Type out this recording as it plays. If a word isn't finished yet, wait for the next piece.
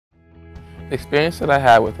The experience that I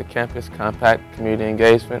had with the Campus Compact Community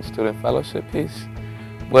Engagement Student Fellowship piece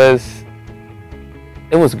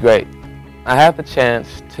it was great. I had the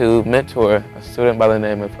chance to mentor a student by the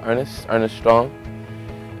name of Ernest Strong.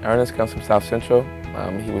 Ernest comes from South Central.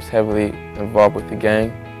 He was heavily involved with the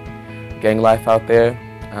gang life out there.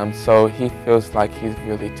 So he feels like he's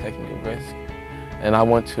really taking a risk. And I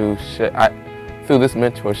want to share, through this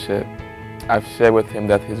mentorship, I've shared with him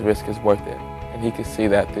that his risk is worth it. And he can see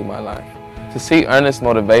that through my life. To see Ernest's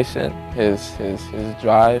motivation, his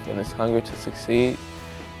drive and his hunger to succeed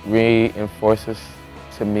reinforces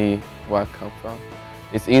to me where I come from.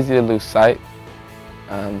 It's easy to lose sight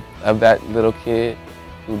of that little kid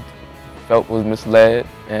who was misled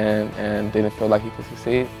and didn't feel like he could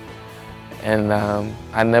succeed. And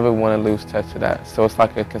I never want to lose touch of that. So it's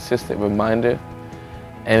like a consistent reminder,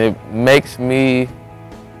 and it makes me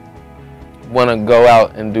want to go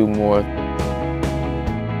out and do more.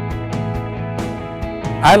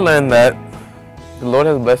 I learned that the Lord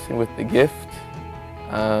has blessed me with the gift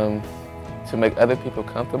to make other people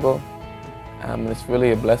comfortable. And it's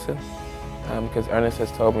really a blessing because Ernest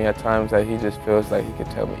has told me at times that he just feels like he can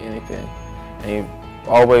tell me anything. And he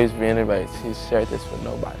always reiterates, he's shared this with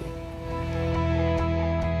nobody.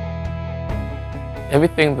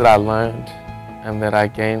 Everything that I learned and that I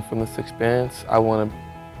gained from this experience, I want to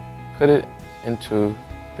put it into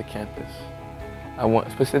the campus. I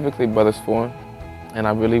want specifically Brothers Forum, and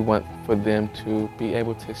I really want for them to be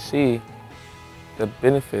able to see the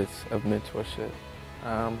benefits of mentorship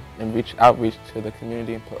and outreach to the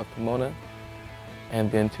community of Pomona, and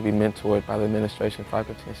then to be mentored by the administration,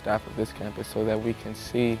 faculty, and staff of this campus so that we can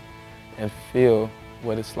see and feel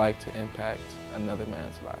what it's like to impact another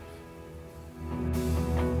man's life.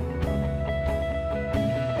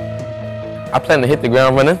 I plan to hit the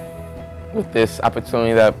ground running with this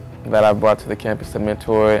opportunity that I brought to the campus to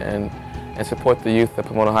mentor and support the youth at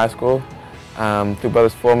Pomona High School. Through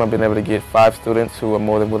Brothers Forum, I've been able to get 5 students who are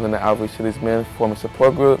more than willing to outreach to these men, form a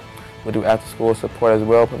support group. We do after-school support as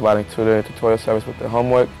well, providing tutor and tutorial service with their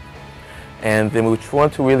homework. And then we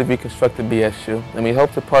want to really reconstruct the BSU. And we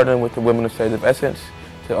hope to partner with the Women of Essence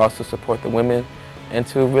to also support the women and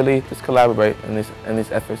to really just collaborate in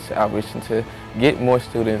these efforts to outreach and to get more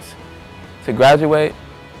students to graduate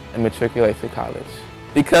and matriculate to college.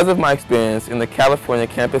 Because of my experience in the California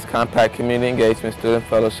Campus Compact Community Engagement Student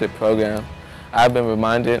Fellowship Program, I've been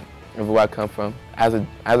reminded of where I come from. As a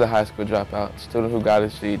high school dropout, student who got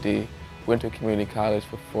his GED, went to community college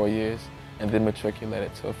for 4 years, and then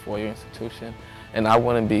matriculated to a 4-year institution. And I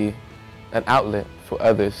want to be an outlet for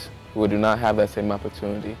others who do not have that same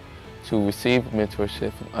opportunity to receive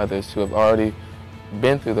mentorship from others who have already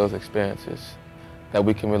been through those experiences that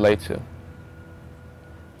we can relate to.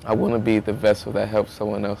 I want to be the vessel that helps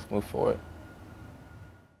someone else move forward.